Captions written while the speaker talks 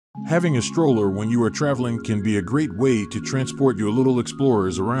Having a stroller when you are traveling can be a great way to transport your little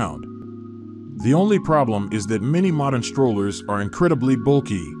explorers around. The only problem is that many modern strollers are incredibly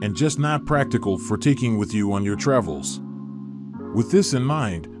bulky and just not practical for taking with you on your travels. With this in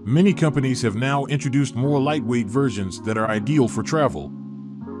mind, many companies have now introduced more lightweight versions that are ideal for travel.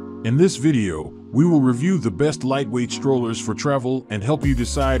 In this video, we will review the best lightweight strollers for travel and help you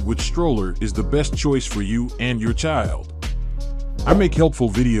decide which stroller is the best choice for you and your child. I make helpful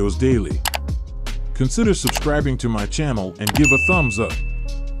videos daily. Consider subscribing to my channel and give a thumbs up.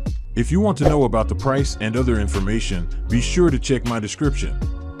 If you want to know about the price and other information, be sure to check my description.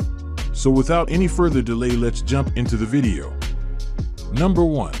 So without any further delay, let's jump into the video. Number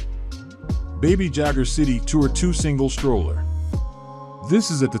 1. Baby Jogger City Tour 2 Single Stroller.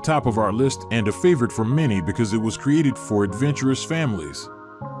 This is at the top of our list and a favorite for many because it was created for adventurous families.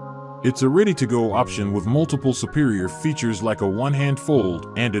 It's a ready-to-go option with multiple superior features like a one-hand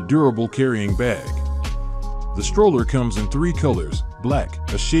fold and a durable carrying bag. The stroller comes in 3 colors: black,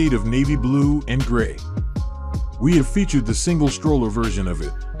 a shade of navy blue, and gray. We have featured the single stroller version of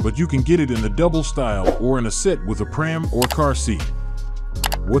it, but you can get it in the double style or in a set with a pram or car seat.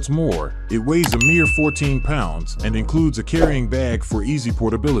 What's more, it weighs a mere 14 pounds and includes a carrying bag for easy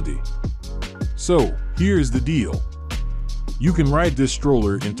portability. So, here's the deal. You can ride this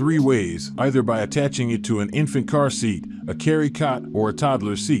stroller in 3 ways, either by attaching it to an infant car seat, a carry cot, or a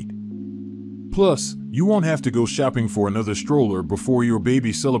toddler seat. Plus, you won't have to go shopping for another stroller before your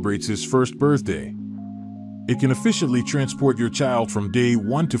baby celebrates his first birthday. It can efficiently transport your child from day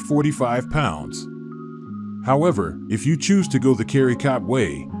 1 to 45 pounds. However, if you choose to go the carry cot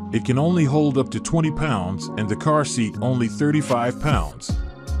way, it can only hold up to 20 pounds and the car seat only 35 pounds.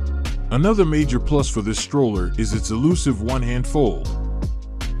 Another major plus for this stroller is its elusive one-hand fold.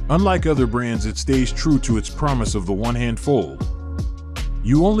 Unlike other brands, it stays true to its promise of the one-hand fold.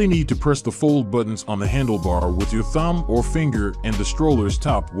 You only need to press the fold buttons on the handlebar with your thumb or finger and the stroller's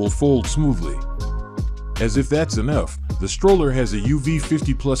top will fold smoothly. As if that's enough, the stroller has a UV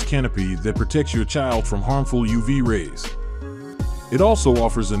 50+ canopy that protects your child from harmful UV rays. It also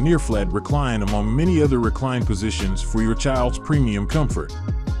offers a near-flat recline among many other recline positions for your child's premium comfort.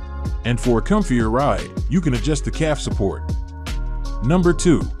 And for a comfier ride, you can adjust the calf support. Number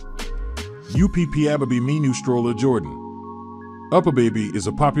 2. UPPAbaby MINU Stroller Jordan. UPPAbaby is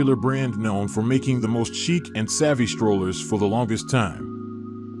a popular brand known for making the most chic and savvy strollers for the longest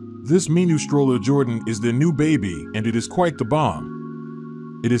time. This MINU Stroller Jordan is their new baby and it is quite the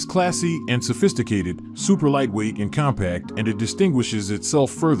bomb. It is classy and sophisticated, super lightweight and compact, and it distinguishes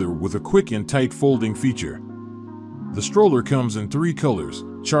itself further with a quick and tight folding feature. The stroller comes in 3 colors: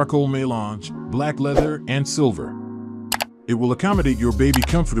 charcoal melange, black leather, and silver. It will accommodate your baby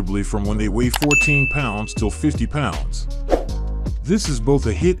comfortably from when they weigh 14 pounds till 50 pounds. This is both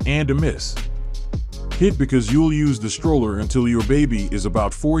a hit and a miss. Hit because you'll use the stroller until your baby is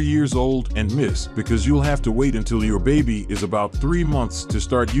about 4 years old, and miss because you'll have to wait until your baby is about 3 months to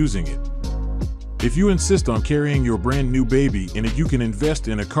start using it. If you insist on carrying your brand new baby in it, you can invest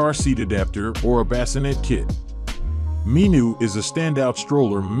in a car seat adapter or a bassinet kit. MINU is a standout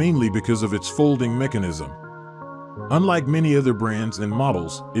stroller mainly because of its folding mechanism. Unlike many other brands and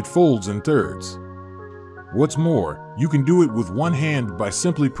models, it folds in thirds. What's more, you can do it with one hand by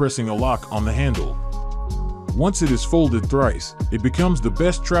simply pressing a lock on the handle. Once it is folded thrice, it becomes the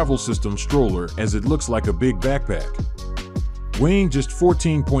best travel system stroller as it looks like a big backpack. Weighing just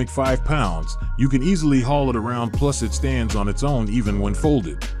 14.5 pounds, you can easily haul it around, plus it stands on its own even when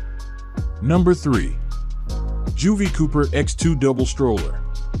folded. Number 3. Joovy Kooper X2 Double Stroller.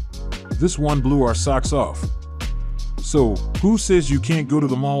 This one blew our socks off. So, who says you can't go to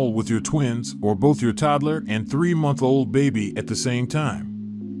the mall with your twins or both your toddler and 3-month-old baby at the same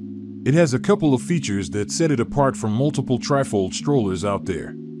time? It has a couple of features that set it apart from multiple trifold strollers out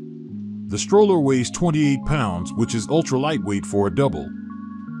there. The stroller weighs 28 pounds, which is ultra lightweight for a double.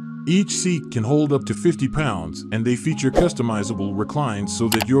 Each seat can hold up to 50 pounds, and they feature customizable reclines so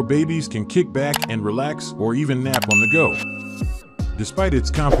that your babies can kick back and relax or even nap on the go. Despite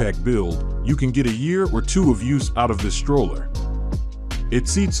its compact build, you can get a year or 2 of use out of this stroller.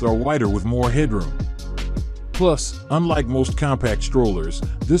 Its seats are wider with more headroom. Plus, unlike most compact strollers,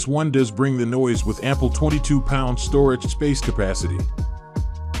 this one does bring the noise with ample 22-pound storage space capacity.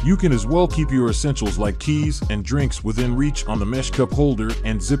 You can as well keep your essentials like keys and drinks within reach on the mesh cup holder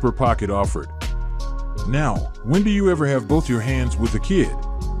and zipper pocket offered. Now, when do you ever have both your hands with a kid?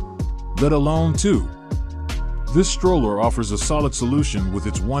 Let alone 2. This stroller offers a solid solution with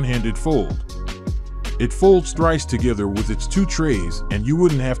its one-handed fold. It folds thrice together with its 2 trays, and you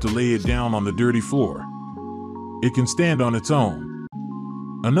wouldn't have to lay it down on the dirty floor. It can stand on its own.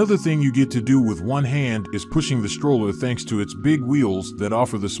 Another thing you get to do with one hand is pushing the stroller thanks to its big wheels that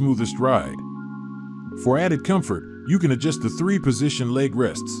offer the smoothest ride. For added comfort, you can adjust the 3-position leg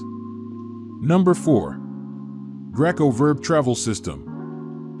rests. Number 4. Graco Verb Travel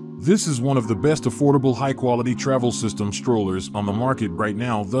System. This is one of the best affordable high-quality travel system strollers on the market right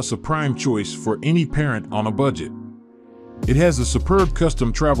now, thus a prime choice for any parent on a budget. It has a superb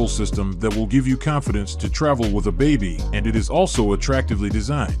custom travel system that will give you confidence to travel with a baby, and it is also attractively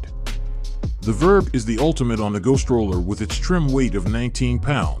designed. The Verb is the ultimate on-the-go stroller with its trim weight of 19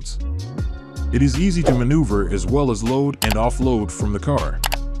 pounds. It is easy to maneuver as well as load and offload from the car.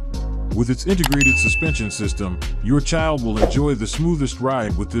 With its integrated suspension system, your child will enjoy the smoothest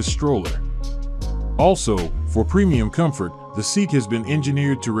ride with this stroller. Also, for premium comfort, the seat has been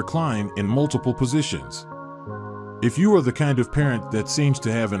engineered to recline in multiple positions. If you are the kind of parent that seems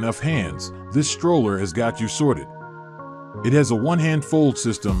to have enough hands, this stroller has got you sorted. It has a one-hand fold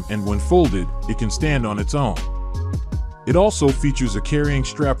system, and when folded, it can stand on its own. It also features a carrying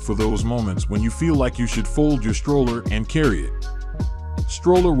strap for those moments when you feel like you should fold your stroller and carry it.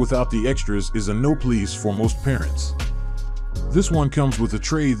 Stroller without the extras is a no-please for most parents. This one comes with a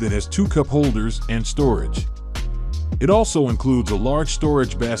tray that has 2 cup holders and storage. It also includes a large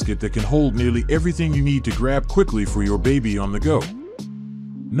storage basket that can hold nearly everything you need to grab quickly for your baby on the go.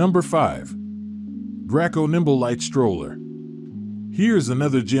 Number 5. Graco NimbleLite Stroller. Here's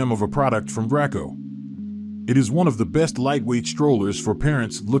another gem of a product from Graco. It is one of the best lightweight strollers for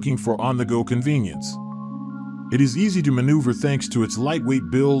parents looking for on-the-go convenience. It is easy to maneuver thanks to its lightweight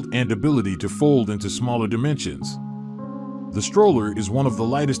build and ability to fold into smaller dimensions. The stroller is one of the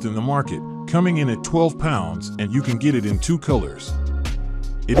lightest in the market, coming in at 12 pounds, and you can get it in 2 colors.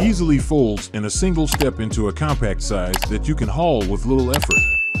 It easily folds in a single step into a compact size that you can haul with little effort.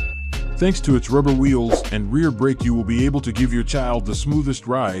 Thanks to its rubber wheels and rear brake, you will be able to give your child the smoothest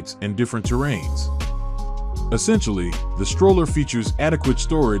rides in different terrains. Essentially, the stroller features adequate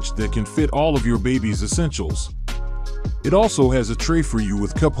storage that can fit all of your baby's essentials. It also has a tray for you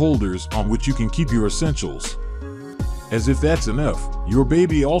with cup holders on which you can keep your essentials. As if that's enough, your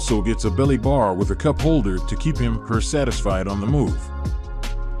baby also gets a belly bar with a cup holder to keep him/her satisfied on the move.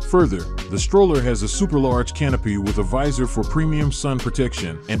 Further, the stroller has a super large canopy with a visor for premium sun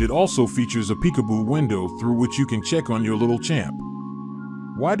protection, and it also features a peekaboo window through which you can check on your little champ.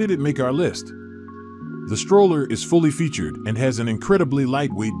 Why did it make our list? The stroller is fully featured and has an incredibly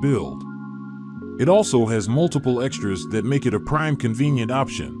lightweight build. It also has multiple extras that make it a prime convenient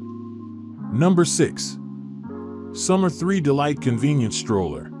option. Number 6. Summer 3 Delight Convenience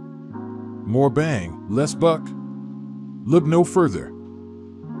Stroller. More bang, less buck? Look no further.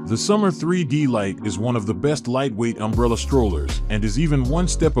 The Summer 3 Delight is one of the best lightweight umbrella strollers and is even one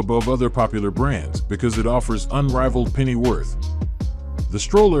step above other popular brands because it offers unrivaled penny worth. The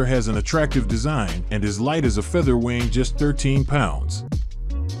stroller has an attractive design and is light as a feather, weighing just 13 pounds.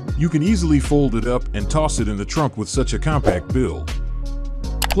 You can easily fold it up and toss it in the trunk with such a compact build.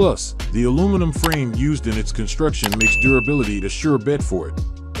 Plus, the aluminum frame used in its construction makes durability a sure bet for it.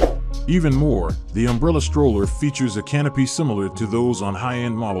 Even more, the umbrella stroller features a canopy similar to those on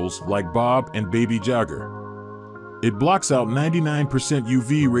high-end models like Bob and Baby Jogger. It blocks out 99%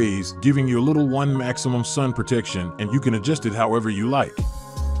 UV rays, giving your little one maximum sun protection, and you can adjust it however you like.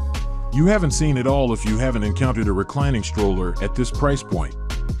 You haven't seen it all if you haven't encountered a reclining stroller at this price point.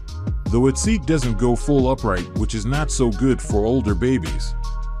 Though its seat doesn't go full upright, which is not so good for older babies.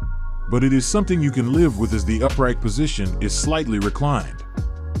 But it is something you can live with as the upright position is slightly reclined.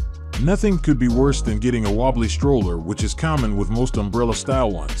 Nothing could be worse than getting a wobbly stroller, which is common with most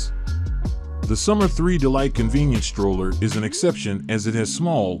umbrella-style ones. The Summer 3 Delight Convenience Stroller is an exception as it has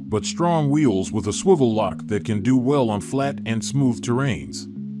small but strong wheels with a swivel lock that can do well on flat and smooth terrains.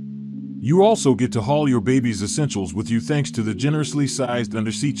 You also get to haul your baby's essentials with you thanks to the generously sized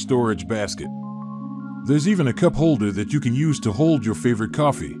underseat storage basket. There's even a cup holder that you can use to hold your favorite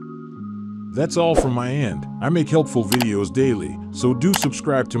coffee. That's all from my end. I make helpful videos daily, so do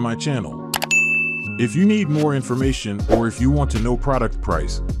subscribe to my channel. If you need more information or if you want to know product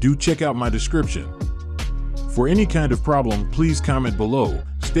price, do check out my description. For any kind of problem, please comment below.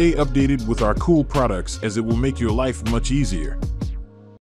 Stay updated with our cool products as it will make your life much easier.